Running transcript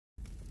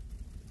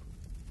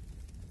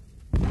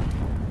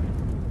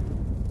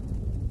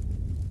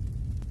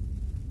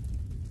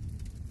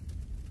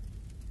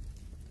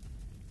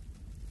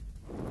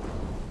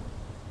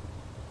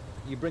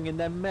You bringing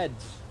them meds,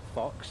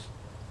 Fox?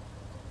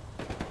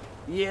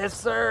 Yes,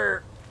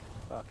 sir.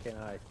 Fucking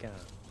I can't.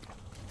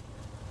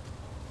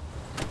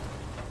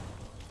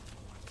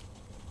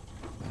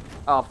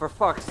 Oh, for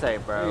fuck's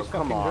sake, bro. Who's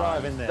Come fucking on.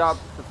 driving this? Stop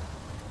the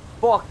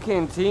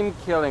fucking team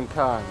killing,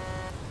 cunt.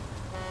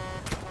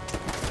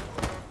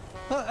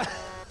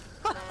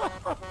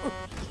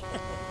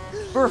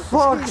 For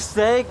fuck's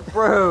sake,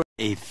 bro.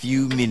 A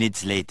few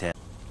minutes later.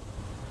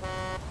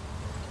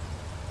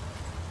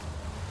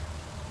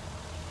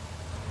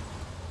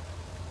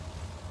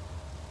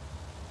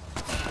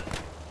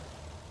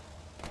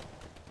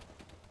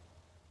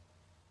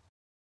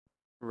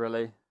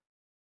 Really?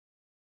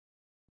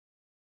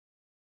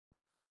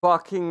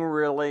 Fucking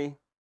really?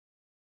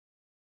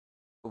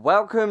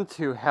 Welcome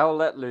to Hell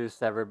Let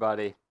Loose,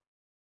 everybody.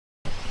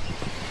 Yeah,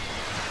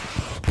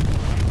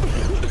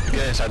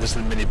 it's like this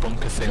little mini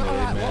bunker thing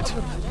that we made.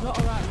 There's not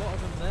a right lot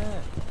of them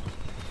there.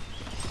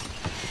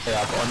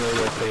 Yeah, but on the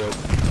way clear up.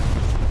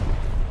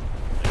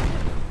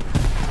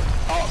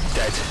 Oh,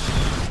 dead.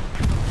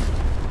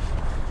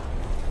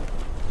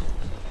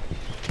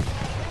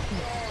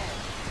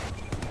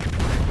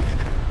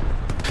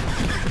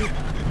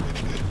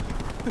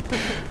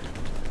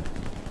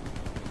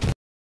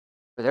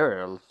 But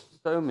there are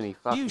so many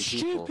fucking You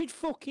people. stupid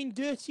fucking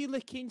dirty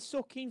licking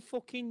sucking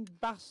fucking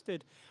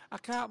bastard. I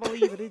can't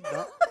believe I did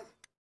that.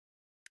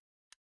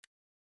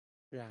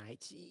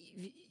 Right.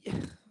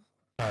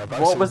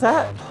 What was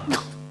that?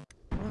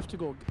 I have to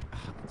go.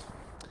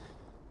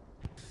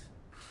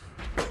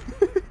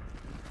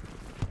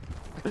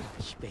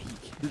 Speak.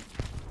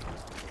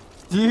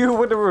 Do you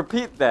want to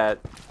repeat that?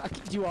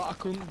 Do you know what? I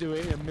couldn't do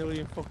it in a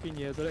million fucking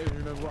years. I don't even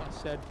remember what I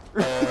said.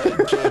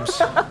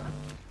 James.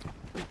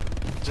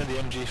 Is that the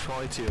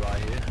MG42 right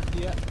here?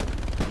 Yeah.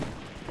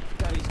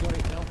 Daddy's got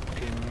it now.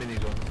 Fucking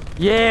minigun.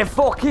 Yeah,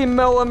 fucking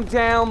mow him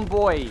down,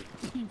 boy.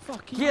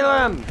 Fucking Kill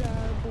him.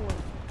 down, boy.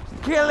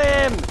 Kill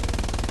him.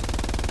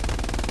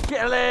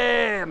 Kill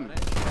him.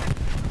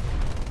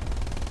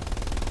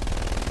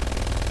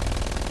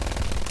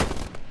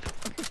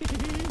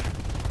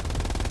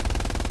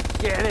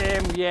 Get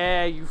him.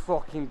 Yeah, you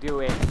fucking do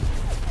it.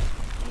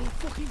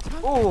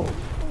 Oh.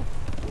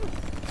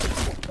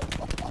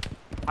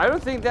 I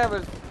don't think that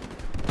was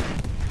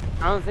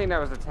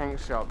a tank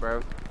shot,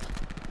 bro.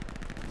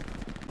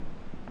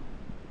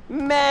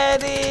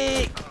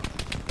 Medic!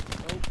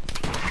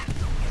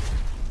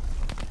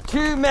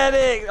 Two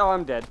medics! Oh,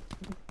 I'm dead.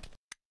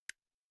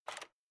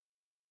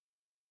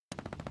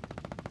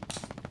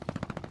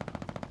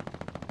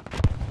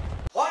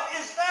 What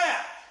is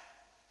that?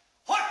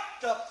 What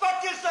the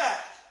fuck is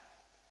that?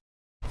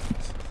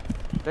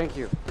 Thank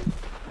you.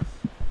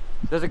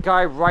 There's a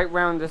guy right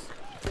round this,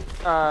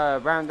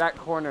 round that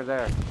corner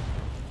there.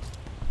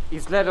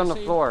 He's led on the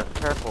floor.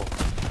 Careful.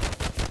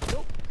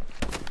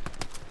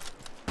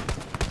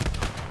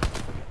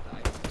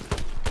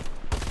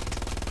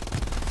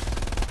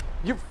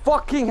 You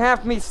fucking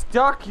have me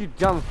stuck, you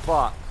dumb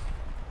fuck.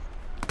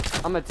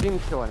 I'm a team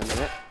kill in a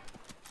minute.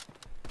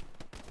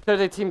 So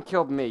the team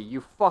killed me,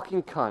 you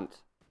fucking cunt.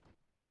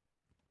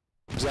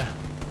 Yeah.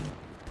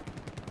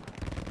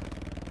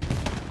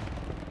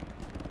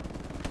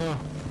 Oh.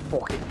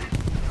 Fuck it.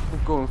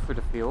 I'm going through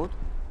the field.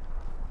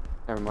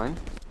 Never mind.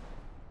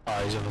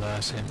 Oh, he's over there, I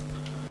see him.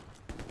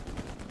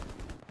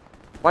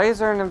 Why is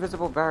there an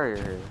invisible barrier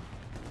here?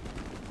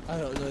 I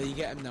don't know, you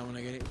get him now when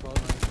I get it for me.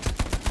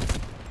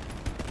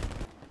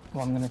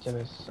 What I'm going to do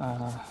is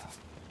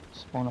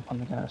spawn up on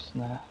the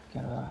garrison there,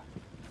 get a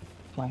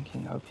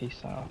flanking OP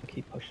so I'll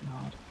keep pushing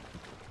hard.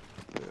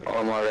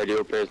 I'm already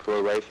up here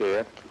to right here,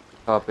 yeah?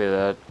 Copy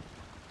that.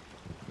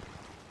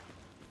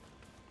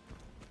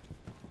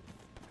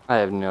 I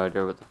have no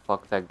idea what the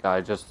fuck that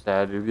guy just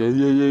said.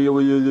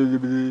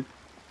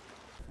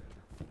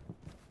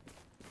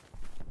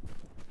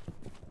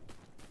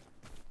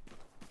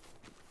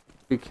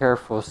 Be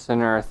careful,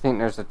 Sinner. I think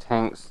there's a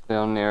tank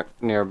still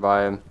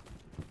nearby him.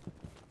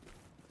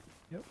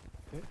 Yep.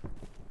 Okay.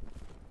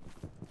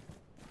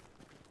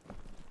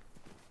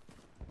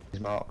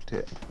 He's marked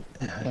it.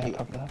 Yeah,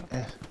 copy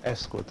that. F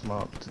squad's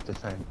marked the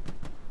tank.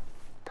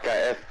 Mark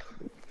F.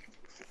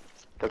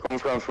 They're coming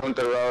from front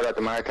of the road at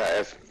the Mark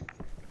F.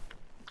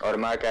 Or the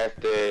Mark F,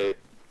 the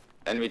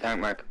enemy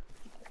tank mark.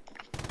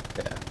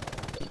 Yeah.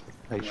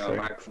 Page No, 3.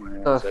 Mark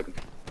from The second.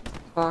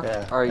 fuck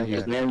Yeah, are okay.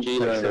 you There's an MG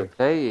down there.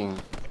 saying?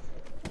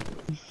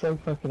 He's so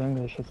fucking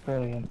English, it's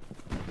brilliant.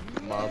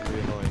 Mildly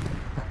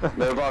annoying.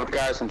 Move off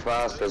Garrison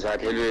fast, there's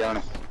artillery on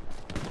it.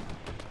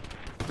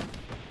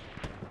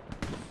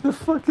 The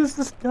fuck is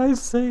this guy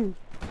saying?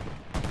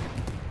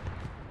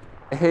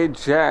 Hey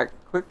Jack,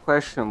 quick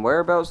question.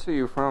 Whereabouts are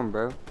you from,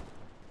 bro?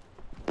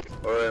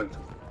 Ireland.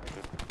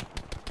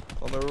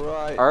 On the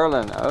right.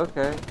 Ireland,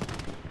 okay.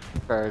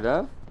 Fair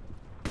enough.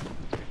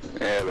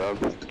 Yeah, well.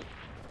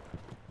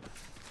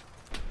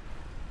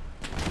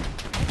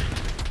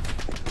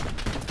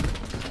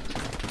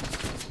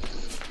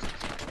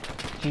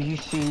 Do you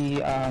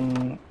see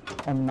on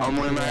On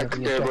my mark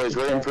there, boys,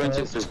 right in front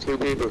of us, there's two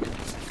people.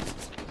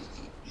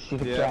 see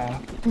the Yeah.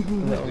 gap? The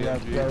little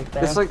red road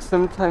there? It's like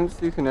sometimes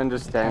you can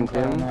understand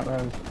Can't go on him, that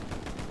road.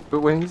 but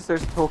when he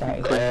starts talking That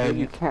is, quickly,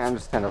 you can't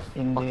understand a fuck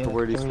India the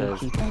word he 3, says.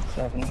 keypad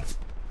 7.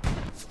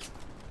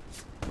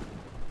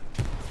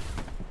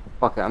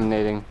 Fuck it, I'm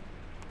nading.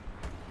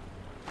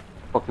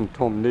 Fucking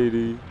Tom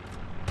Nady.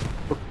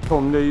 Fucking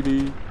Tom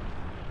Nady.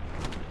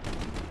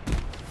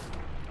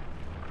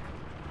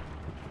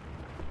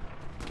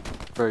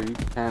 Bro, you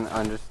can't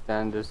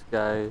understand this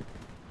guy.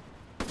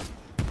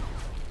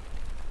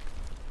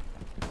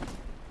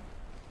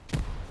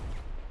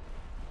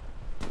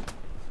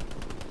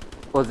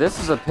 Well, this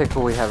is a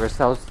pickle we have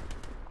ourselves.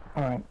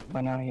 Alright,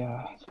 when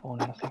I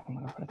spawn in a second,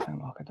 I'm gonna put a time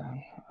marker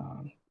down.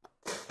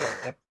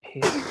 It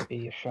appears to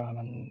be a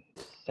Sherman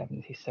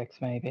 76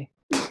 maybe.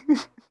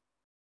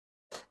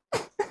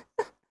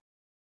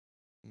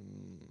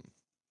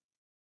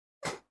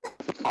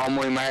 All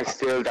my marks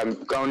still,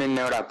 I'm going in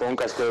now, that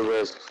bunker still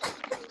was.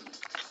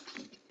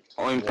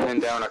 I'm pinning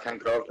down, I can't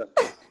grab them.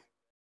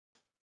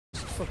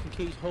 Just fucking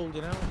keeps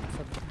holding out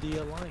for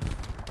dear life.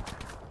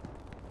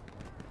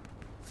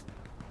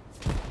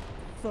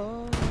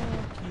 Fuck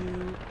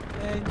you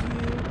and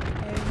you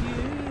and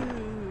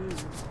you.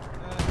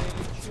 I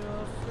hate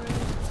your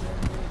friends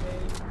and they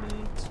hate me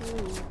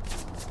too.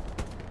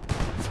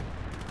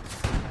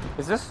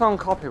 Is this song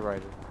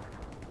copyrighted?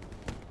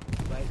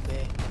 Right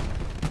there.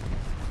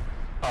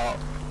 Oh,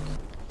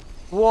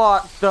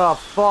 What the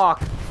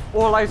fuck?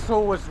 All I saw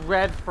was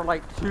red for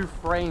like 2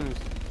 frames.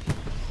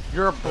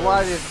 Your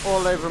blood is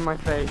all over my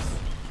face.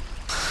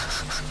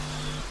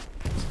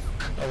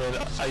 I mean,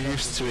 I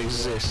used to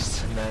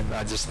exist, and then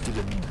I just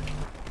didn't.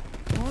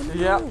 Oh no!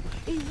 Yep.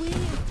 He win!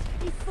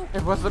 He fucking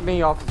It wasn't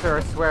me, officer,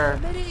 I swear.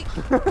 medic!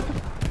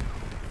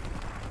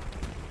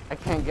 I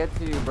can't get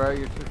to you, bro.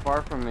 You're too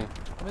far from me.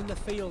 I'm in the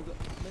field.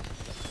 It's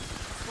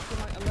fucking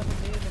like 11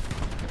 near me.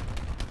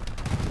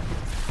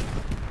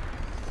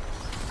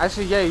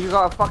 Actually, yeah, you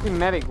got a fucking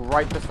medic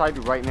right beside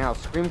you right now.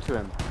 Scream to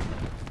him.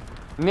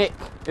 Nick.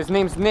 His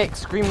name's Nick.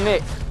 Scream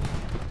Nick.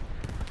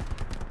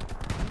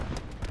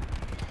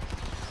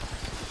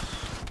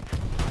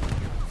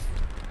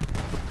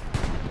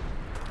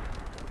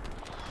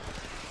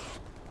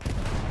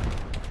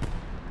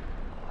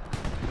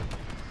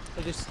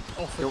 I just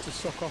offered to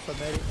suck off a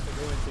medic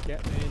for going to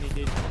get me and he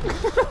did.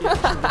 He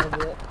actually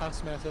gonna walk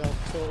past me. I said, I'll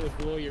totally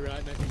blow you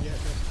right next to get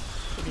me.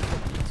 And he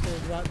fucking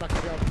turned right back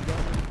around and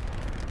got me.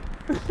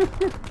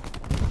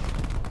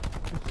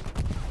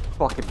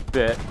 Fucking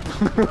bit.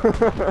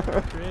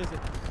 Crazy.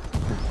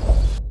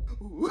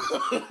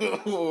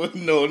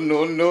 No,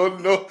 no, no,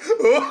 no.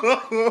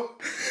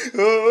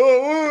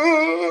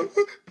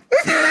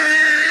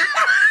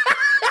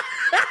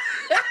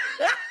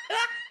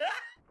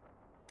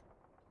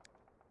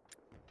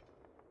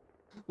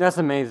 That's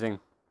amazing.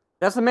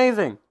 That's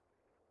amazing.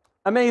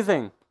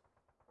 Amazing.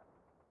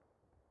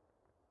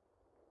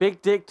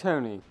 Big Dick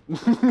Tony.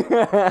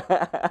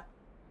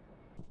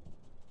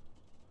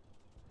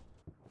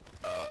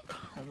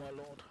 Oh my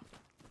lord.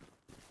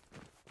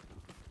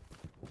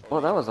 Well,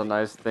 that was a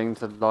nice thing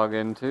to log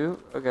into.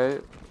 Okay.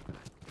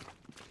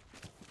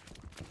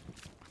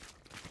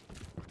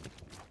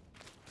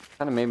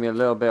 Kind of made me a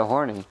little bit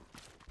horny.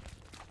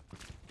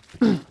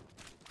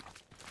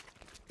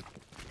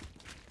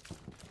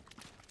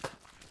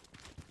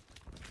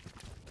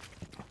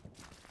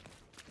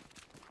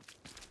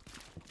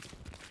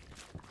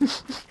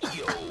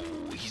 Yo,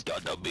 he's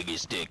got the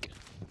biggest dick.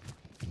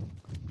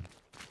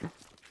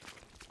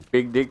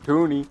 Big Dick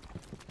Tony.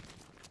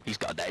 He's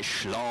got that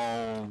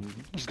schlong.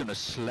 He's gonna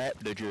slap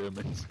the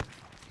Germans.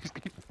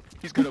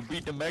 He's gonna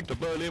beat them back to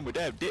Berlin with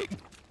that dick.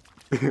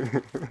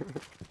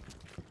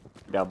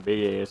 That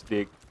big ass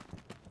dick.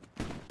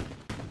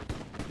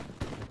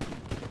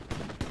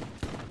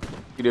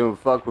 You don't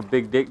fuck with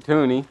Big Dick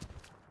Tony.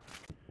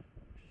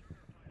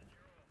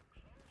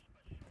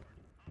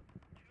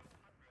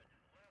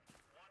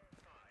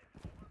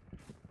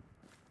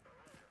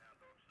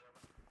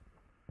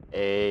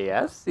 Hey,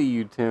 I see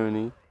you,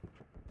 Tony.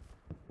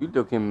 You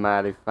looking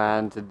mighty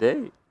fine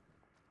today.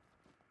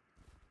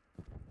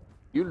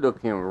 You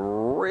looking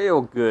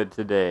real good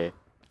today.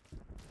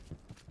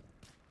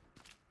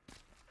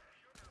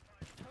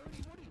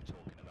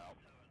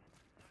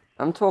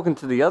 I'm talking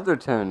to the other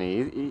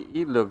Tony.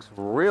 He looks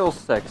real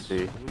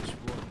sexy. Which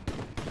one?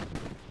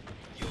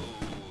 Yo,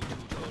 two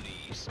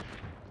Tonys.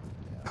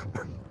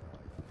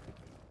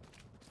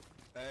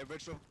 Hey,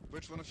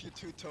 which one of you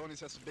two Tonys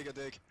has a bigger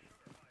dick?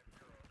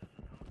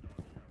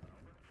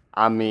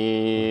 I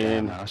mean,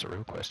 Damn, that's a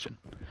real question.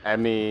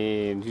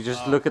 you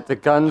just look at the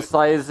gun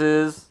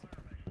sizes.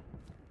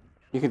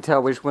 You can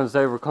tell which one's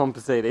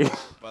overcompensating.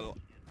 Well,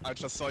 I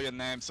just saw your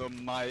name, so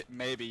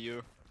maybe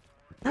you.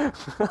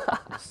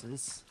 What's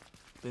this?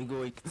 Big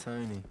oik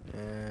Tony.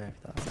 Yeah,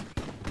 that's.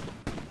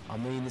 I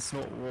mean, it's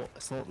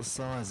not the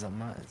size that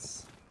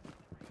matters.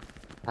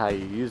 How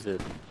you use it.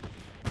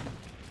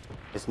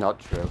 It's not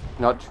true.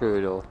 Not true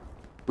at all.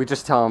 We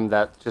just tell him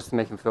that just to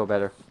make him feel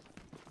better.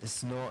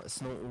 It's not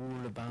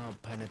all about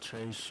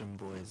penetration,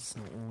 boys. It's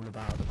not all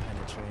about the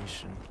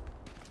penetration.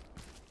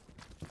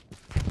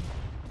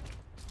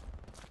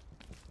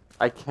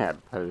 I can't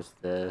post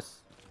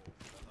this.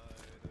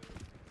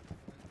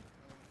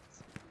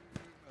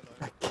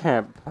 I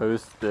can't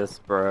post this,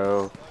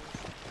 bro.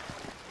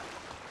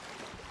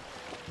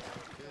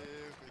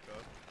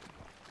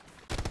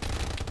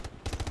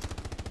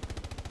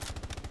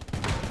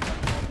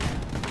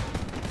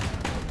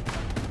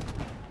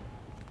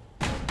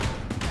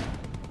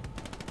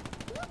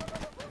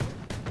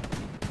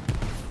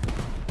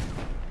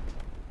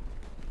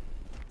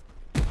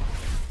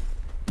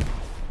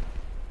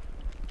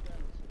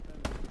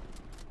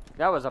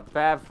 That was a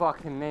bad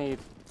fucking nade.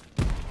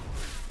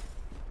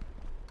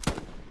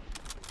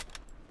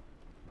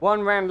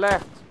 One round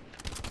left.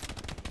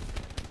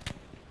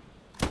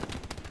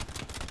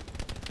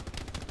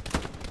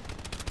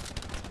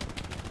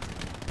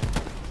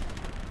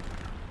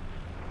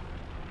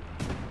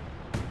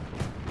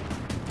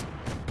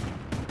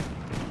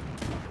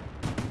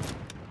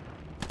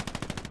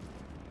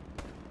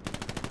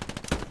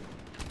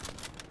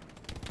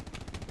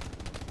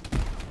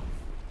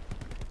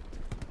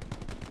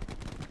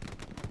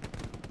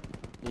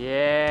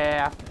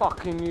 Yeah, I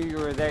fucking knew you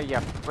were there, you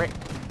prick.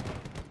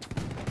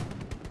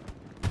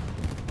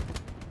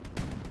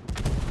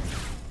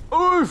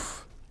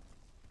 Oof!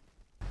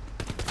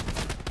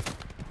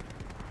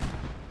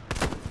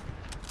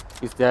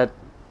 He's dead.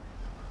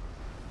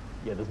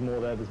 Yeah, there's more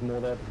there, there's more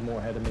there, there's more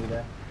ahead of me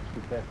there.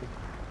 Be careful.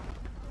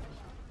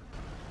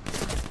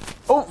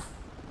 Oh!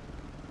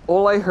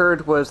 All I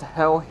heard was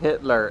Hell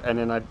Hitler and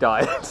then I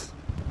died.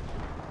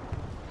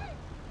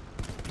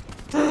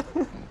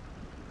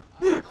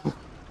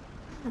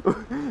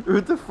 Who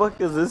the fuck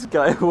is this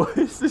guy? What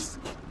is this?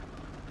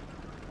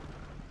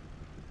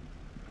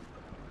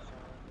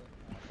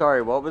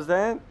 Sorry, what was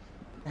that?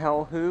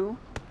 Hell who?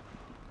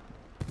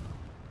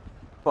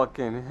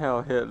 Fucking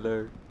Hell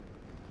Hitler.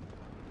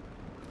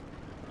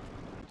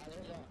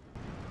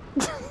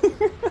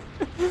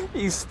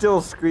 He's still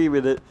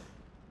screaming it.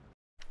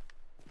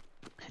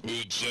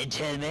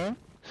 Gentlemen.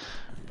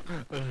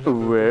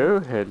 Whoa,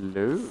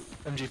 hello.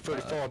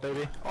 MG34,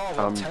 baby. Oh,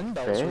 well, $10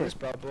 for this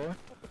bad boy.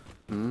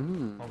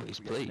 Mmm. Oh, he's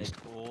pleased.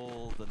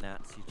 All the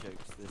Nazi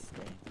jokes this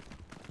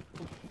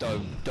game.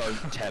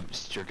 Don't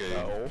tempt Dragoon.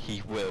 No.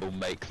 He will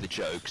make the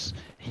jokes.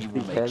 He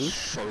will make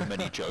so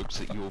many jokes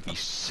that you'll be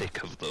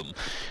sick of them.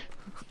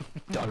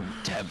 Don't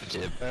tempt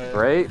him.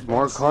 Great,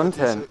 more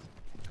content.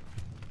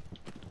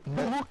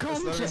 More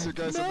As long as you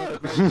guys are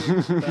not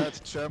making bad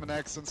German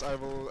accents, I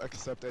will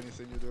accept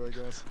anything you do, I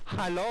guess.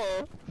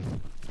 Hello.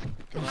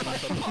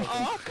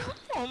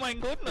 Oh my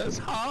goodness,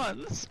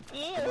 Hans.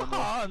 Oh,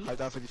 Hans.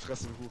 Halt einfach die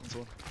Fresse, du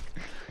Hurensohn.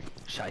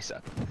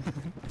 Scheiße.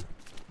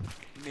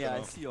 May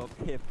I see your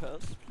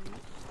papers,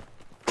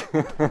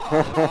 please?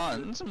 Oh,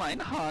 Hans, mein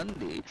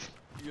Handy.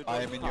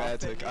 I am in your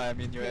attic, I am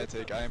in your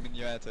attic, I am in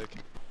your attic.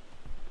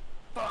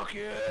 Fuck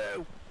you.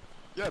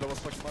 Yeah, that was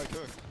fucking my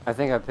cook. I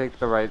think I picked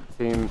the right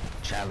team.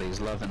 Charlie's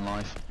loving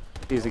life.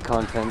 Easy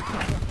content.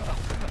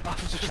 I'm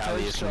just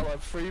Charlie is shot like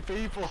 3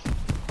 people.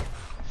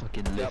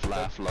 Fucking live,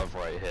 laugh, love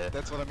right here.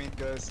 That's what I mean,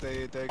 guys.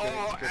 They get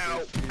Ow,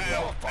 fucking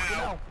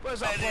ow. Where's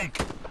that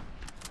from?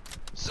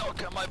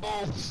 Suck at my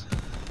balls.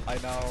 I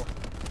know.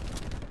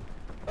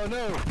 Oh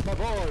no, my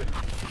boy.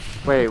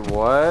 Wait,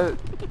 what?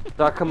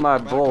 Suck on my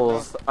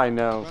balls. I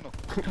know.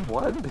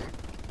 What?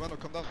 Bueno,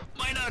 come down.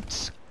 My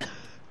nuts.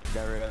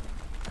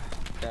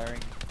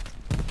 Daring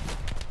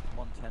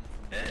 110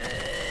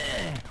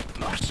 from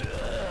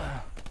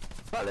Master.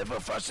 Oliver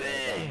Fussy.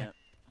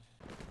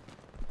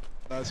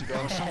 Nice, you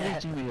got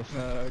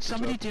it.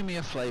 Somebody do me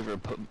a favour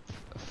and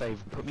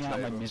put me out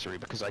of my misery,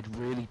 because I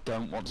really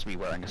don't want to be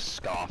wearing a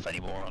scarf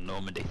anymore on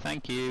Normandy.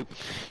 Thank you.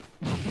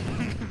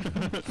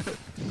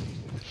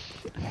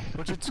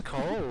 But it's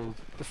cold.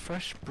 The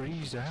fresh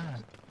breeze air.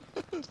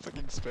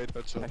 Fucking straight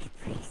headshot.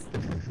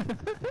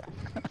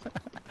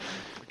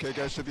 Okay,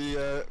 guys, should we,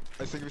 I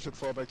think we should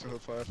fall back to Hill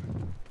 5.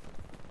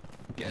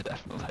 Yeah,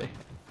 definitely.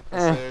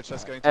 They're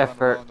just going to run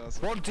around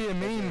us. What do you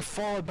mean,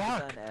 fall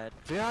back?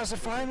 We are the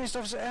finest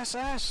of the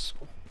SS.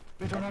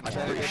 We don't have to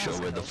I'm pretty sure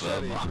we're the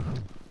Burma.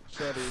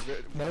 Shady,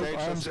 they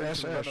just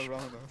going to run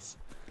around us.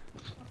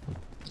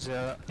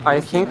 I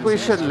think we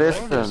should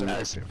listen.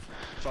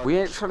 We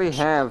actually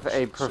have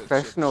a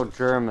professional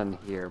German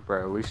here,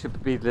 bro. We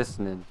should be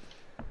listening.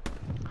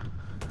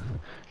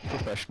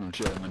 Professional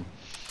German.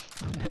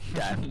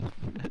 Damn.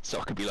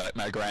 So I could be like,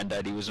 my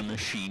granddaddy was a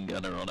machine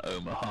gunner on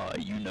Omaha.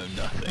 You know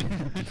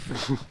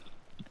nothing.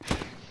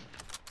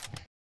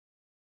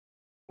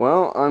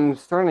 Well, I'm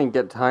starting to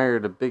get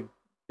tired of Big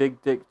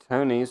Dick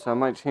Tony, so I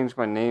might change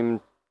my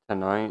name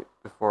tonight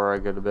before I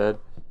go to bed.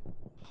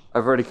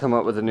 I've already come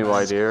up with a new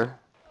idea.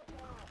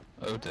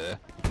 Oh dear.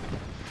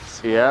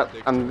 Yep,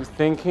 I'm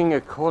thinking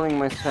of calling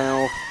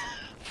myself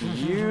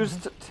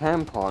Used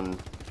Tampon.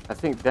 I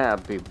think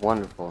that'd be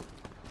wonderful.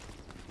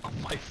 Oh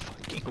my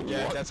fucking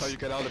Yeah, what? that's how you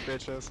get out of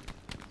bitches.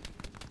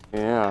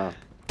 Yeah.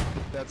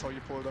 That's how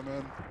you pull them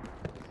in.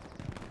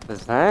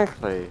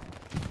 Exactly.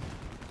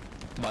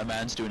 My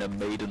man's doing a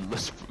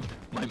maidenless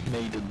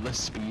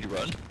speed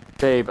run.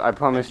 Babe, I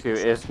promise you,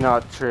 it's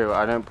not true.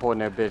 I don't pull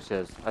no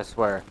bitches. I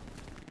swear.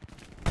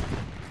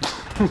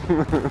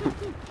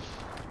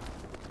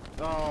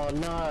 Oh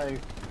no.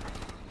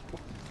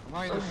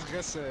 Meine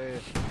Fresse, ey.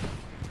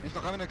 Wenn ich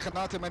noch einmal eine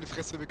Granate in meine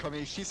Fresse bekomme,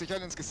 ich schieße euch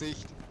alle ins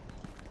Gesicht.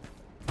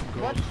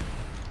 What?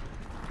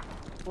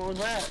 What was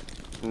that?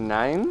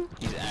 Nein?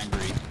 He's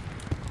angry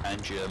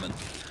and German.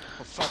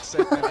 For fuck's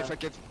sake, man, if I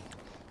get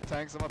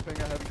tanks on my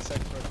finger having sex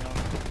right now.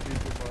 Please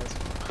be advised.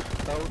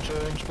 Oh,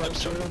 James, I'm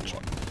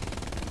sorry.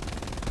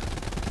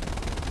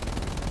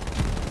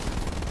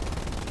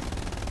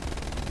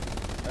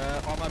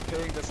 On my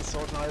ping, there's a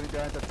soldier hiding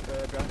behind the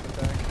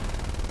tank.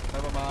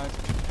 Never mind.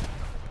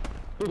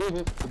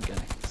 Okay.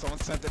 Someone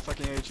sent a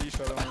fucking AG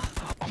shot on him.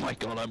 Oh my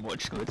god, I'm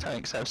watching the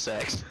tanks have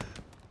sex.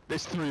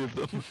 There's 3 of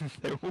them.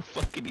 They're all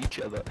fucking each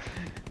other.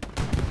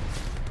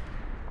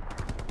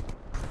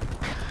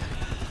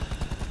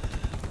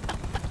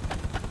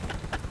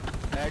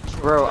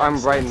 Bro, I'm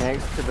right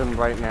next to them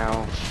right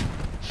now.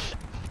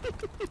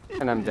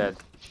 And I'm dead.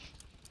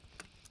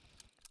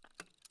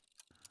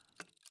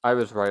 I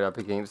was right up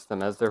against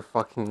them as they're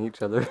fucking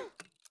each other.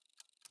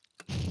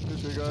 Good,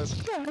 you guys.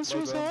 Yes,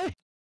 Well was done. I?